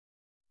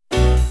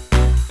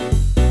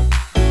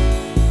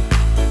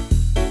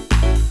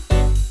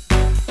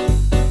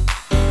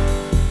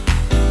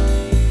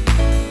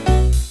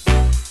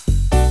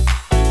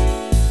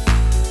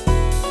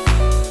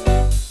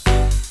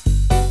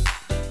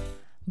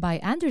By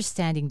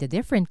understanding the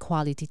different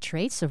quality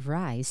traits of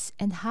rice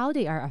and how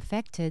they are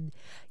affected,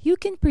 you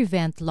can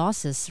prevent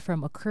losses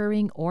from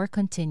occurring or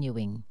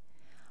continuing.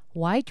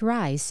 White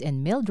rice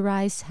and milled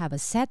rice have a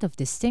set of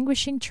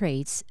distinguishing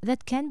traits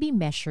that can be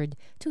measured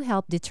to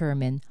help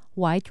determine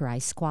white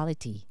rice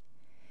quality.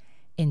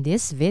 In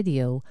this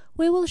video,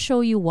 we will show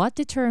you what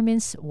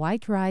determines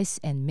white rice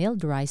and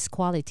milled rice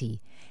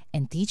quality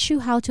and teach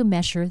you how to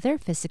measure their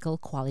physical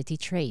quality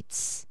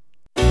traits.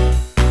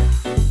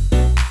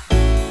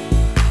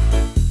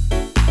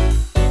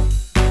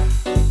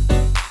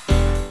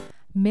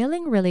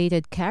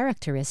 Milling-related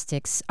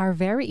characteristics are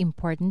very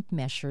important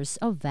measures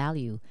of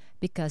value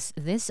because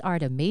these are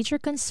the major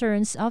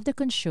concerns of the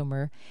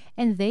consumer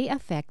and they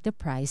affect the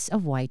price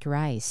of white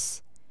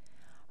rice.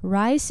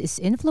 Rice is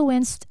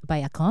influenced by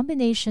a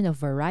combination of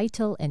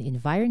varietal and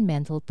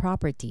environmental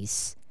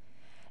properties.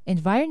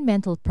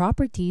 Environmental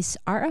properties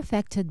are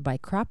affected by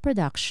crop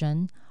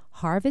production,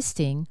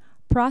 harvesting,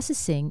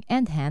 processing,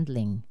 and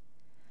handling.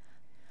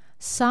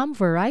 Some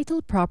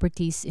varietal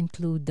properties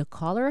include the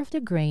color of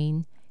the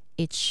grain,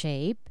 its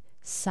shape,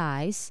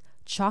 size,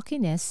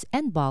 chalkiness,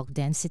 and bulk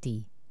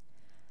density.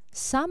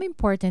 Some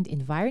important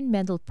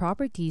environmental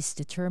properties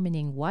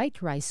determining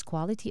white rice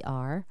quality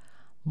are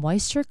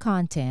moisture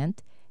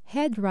content,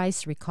 head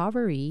rice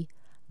recovery,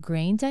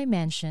 grain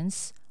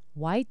dimensions,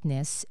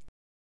 whiteness.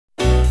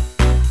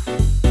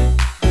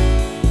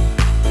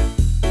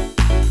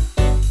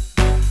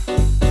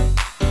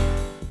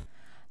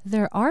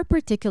 There are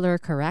particular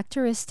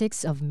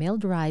characteristics of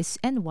milled rice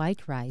and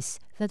white rice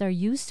that are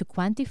used to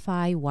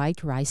quantify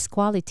white rice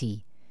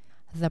quality.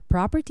 The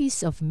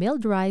properties of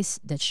milled rice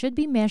that should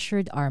be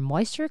measured are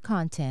moisture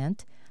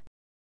content,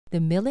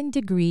 the milling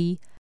degree,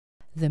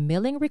 the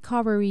milling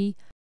recovery,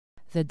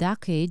 the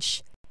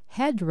dockage,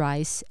 head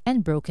rice,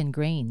 and broken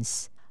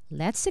grains.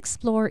 Let's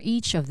explore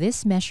each of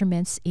these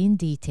measurements in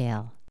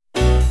detail.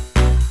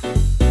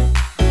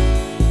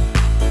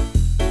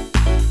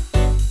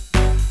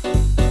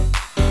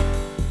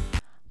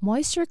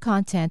 Moisture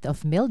content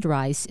of milled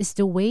rice is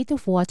the weight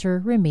of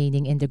water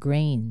remaining in the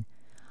grain.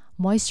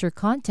 Moisture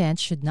content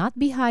should not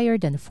be higher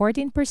than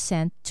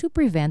 14% to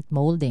prevent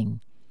molding.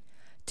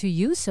 To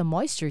use a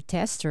moisture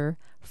tester,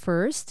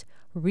 first,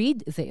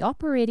 read the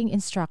operating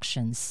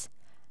instructions.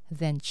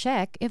 Then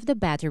check if the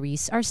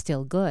batteries are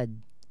still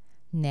good.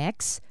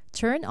 Next,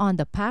 turn on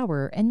the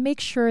power and make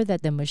sure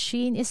that the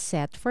machine is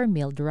set for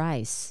milled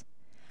rice.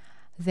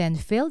 Then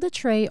fill the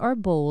tray or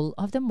bowl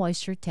of the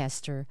moisture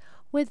tester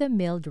with a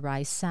milled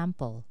rice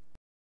sample.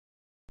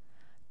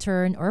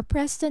 Turn or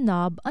press the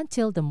knob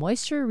until the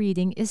moisture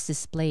reading is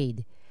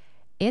displayed.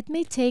 It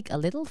may take a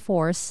little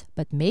force,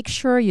 but make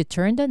sure you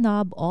turn the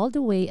knob all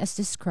the way as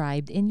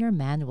described in your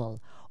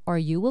manual, or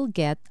you will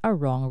get a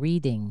wrong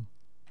reading.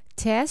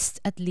 Test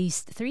at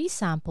least 3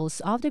 samples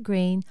of the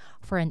grain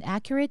for an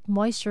accurate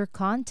moisture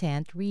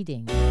content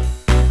reading.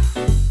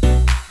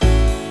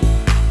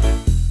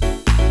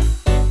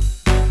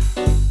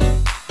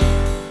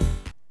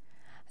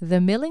 The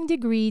milling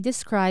degree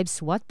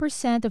describes what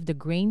percent of the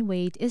grain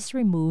weight is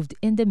removed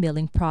in the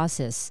milling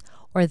process,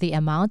 or the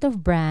amount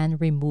of bran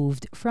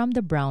removed from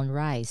the brown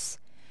rice.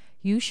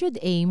 You should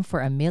aim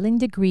for a milling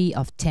degree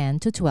of 10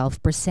 to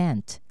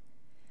 12%.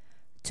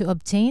 To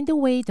obtain the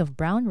weight of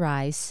brown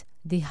rice,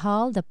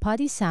 dehull the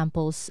putty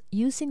samples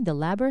using the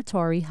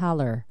laboratory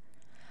huller.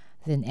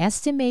 Then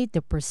estimate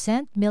the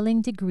percent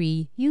milling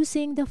degree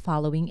using the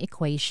following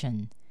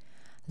equation.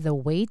 The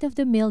weight of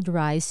the milled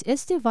rice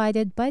is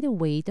divided by the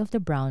weight of the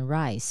brown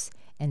rice,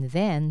 and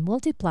then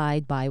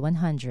multiplied by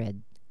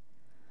 100.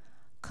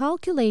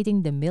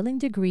 Calculating the milling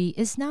degree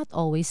is not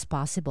always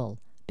possible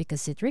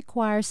because it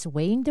requires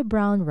weighing the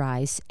brown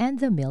rice and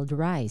the milled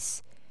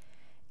rice.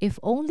 If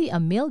only a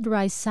milled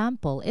rice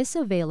sample is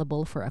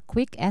available for a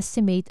quick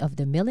estimate of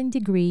the milling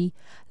degree,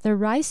 the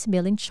rice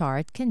milling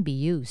chart can be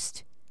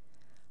used.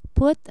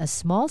 Put a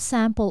small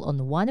sample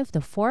on one of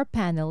the 4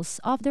 panels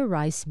of the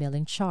rice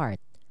milling chart.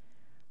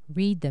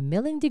 Read the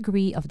milling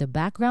degree of the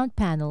background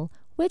panel,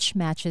 which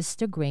matches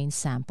the grain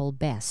sample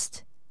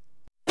best.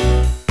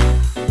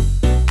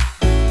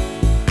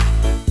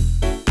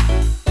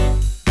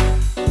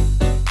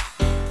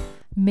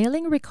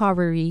 Milling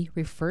recovery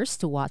refers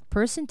to what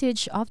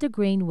percentage of the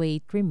grain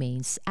weight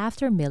remains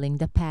after milling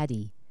the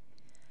paddy.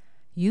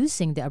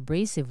 Using the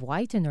abrasive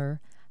whitener,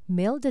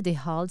 mill the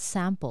dehulled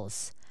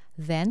samples,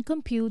 then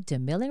compute the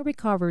milling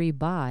recovery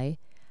by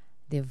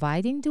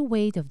dividing the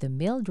weight of the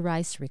milled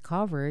rice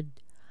recovered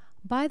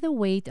by the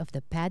weight of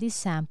the paddy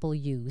sample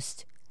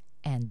used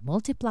and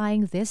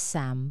multiplying this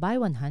sum by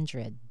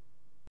 100.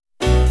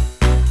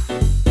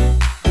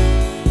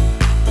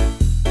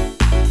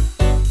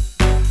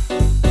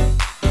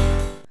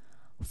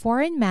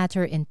 Foreign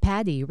matter in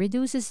paddy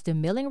reduces the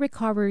milling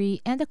recovery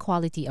and the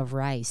quality of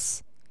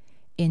rice.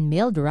 In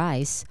milled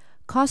rice,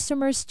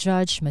 customers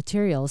judge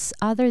materials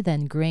other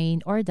than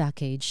grain or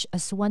dockage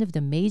as one of the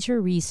major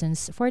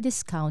reasons for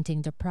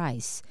discounting the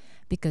price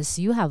because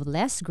you have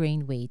less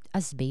grain weight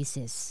as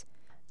basis.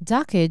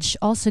 Dockage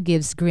also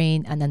gives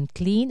grain an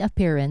unclean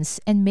appearance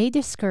and may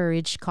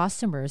discourage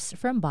customers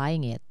from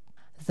buying it.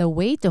 The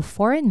weight of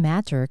foreign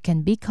matter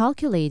can be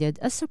calculated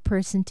as a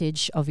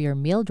percentage of your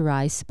milled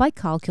rice by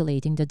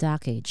calculating the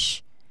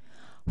dockage.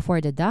 For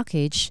the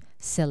dockage,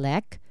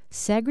 select,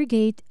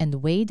 segregate,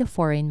 and weigh the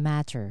foreign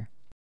matter.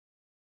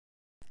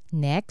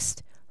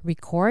 Next,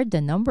 record the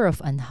number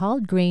of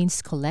unhulled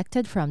grains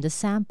collected from the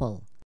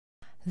sample.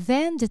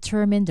 Then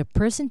determine the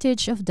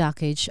percentage of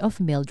dockage of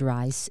milled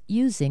rice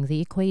using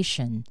the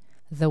equation.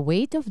 The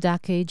weight of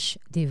dockage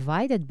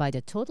divided by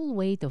the total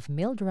weight of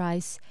milled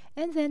rice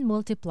and then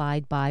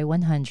multiplied by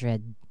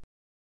 100.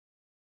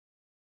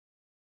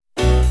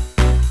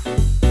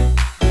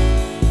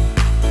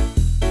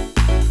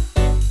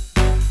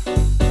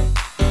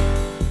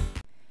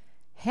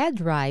 Head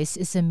rice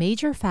is a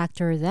major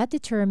factor that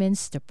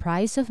determines the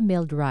price of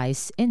milled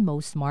rice in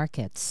most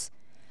markets.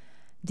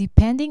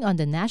 Depending on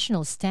the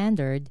national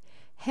standard,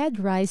 head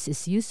rice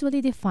is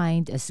usually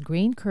defined as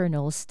grain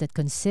kernels that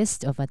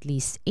consist of at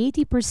least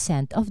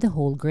 80% of the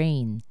whole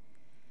grain.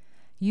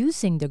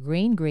 Using the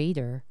grain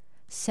grader,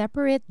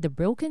 separate the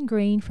broken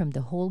grain from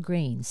the whole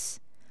grains.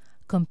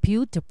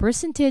 Compute the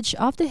percentage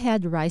of the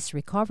head rice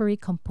recovery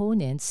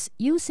components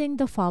using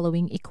the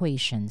following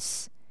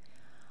equations.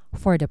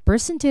 For the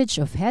percentage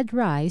of head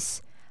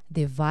rice,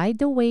 divide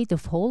the weight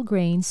of whole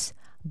grains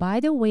by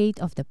the weight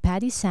of the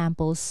paddy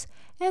samples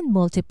and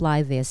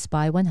multiply this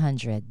by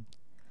 100.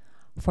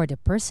 For the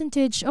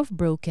percentage of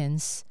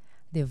brokens,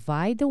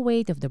 divide the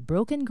weight of the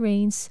broken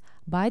grains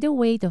by the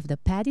weight of the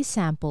paddy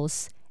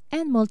samples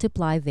and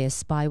multiply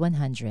this by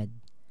 100.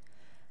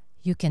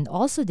 You can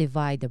also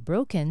divide the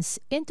brokens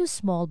into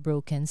small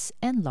brokens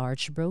and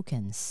large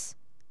brokens.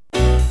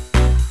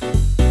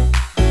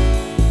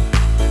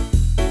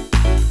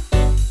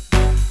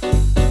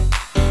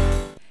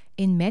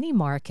 In many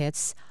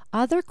markets,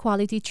 other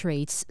quality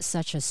traits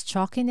such as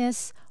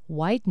chalkiness,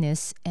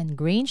 whiteness, and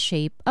grain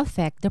shape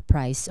affect the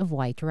price of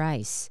white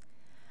rice.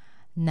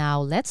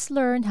 Now let's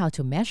learn how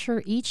to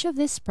measure each of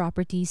these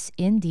properties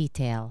in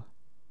detail.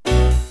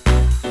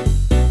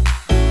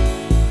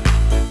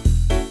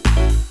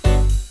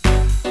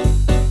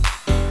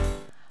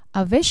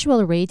 A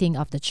visual rating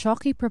of the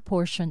chalky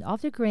proportion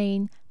of the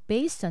grain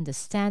based on the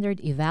standard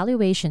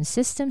evaluation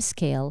system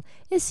scale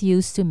is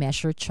used to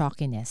measure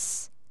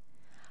chalkiness.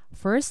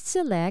 First,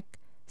 select,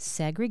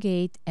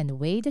 segregate, and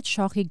weigh the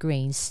chalky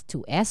grains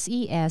to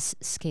SES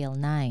Scale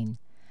 9.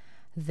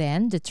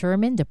 Then,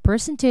 determine the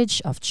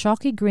percentage of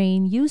chalky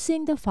grain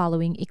using the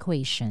following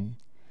equation.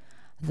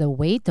 The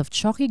weight of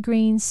chalky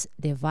grains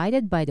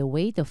divided by the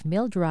weight of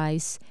milled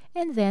rice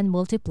and then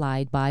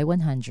multiplied by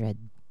 100.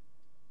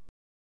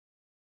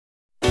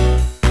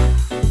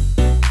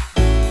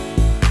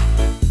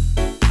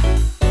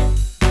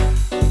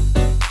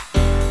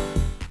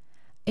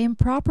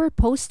 Improper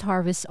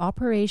post-harvest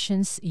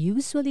operations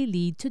usually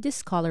lead to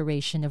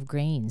discoloration of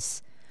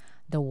grains.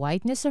 The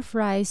whiteness of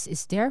rice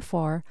is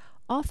therefore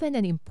often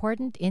an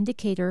important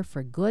indicator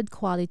for good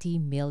quality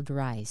milled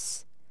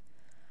rice.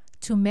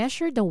 To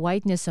measure the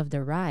whiteness of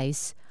the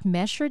rice,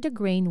 measure the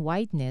grain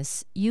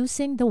whiteness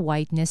using the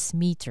whiteness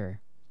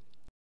meter.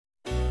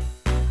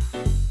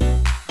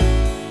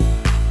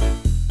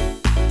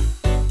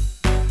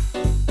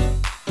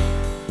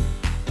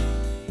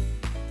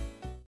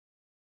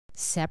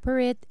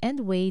 Separate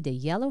and weigh the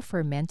yellow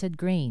fermented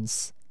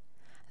grains.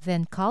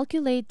 Then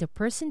calculate the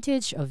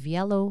percentage of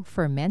yellow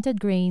fermented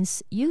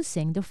grains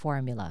using the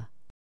formula.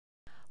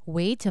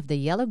 Weight of the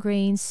yellow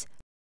grains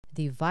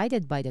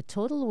divided by the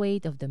total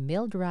weight of the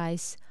milled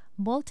rice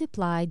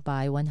multiplied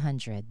by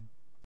 100.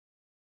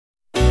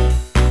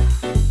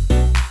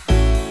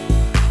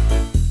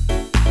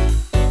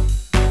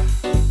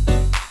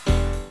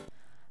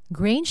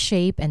 Grain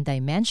shape and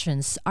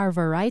dimensions are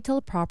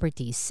varietal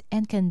properties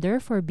and can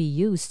therefore be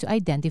used to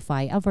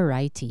identify a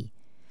variety.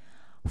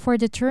 For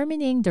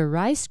determining the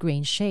rice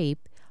grain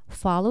shape,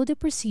 follow the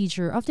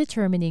procedure of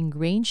determining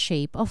grain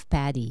shape of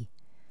paddy.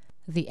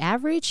 The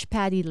average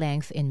paddy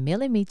length in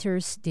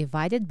millimeters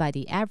divided by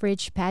the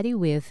average paddy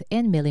width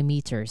in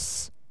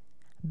millimeters.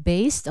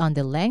 Based on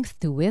the length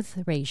to width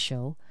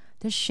ratio,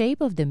 the shape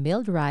of the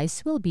milled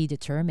rice will be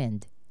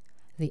determined.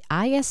 The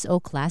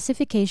ISO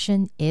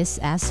classification is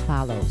as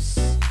follows.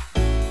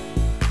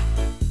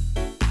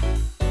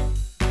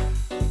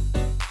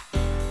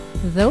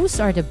 Those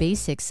are the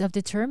basics of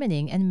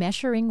determining and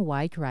measuring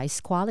white rice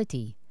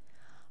quality.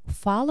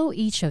 Follow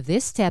each of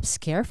these steps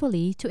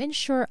carefully to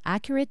ensure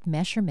accurate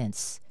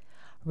measurements.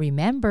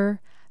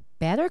 Remember,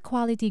 better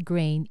quality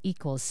grain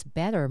equals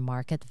better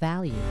market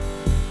value.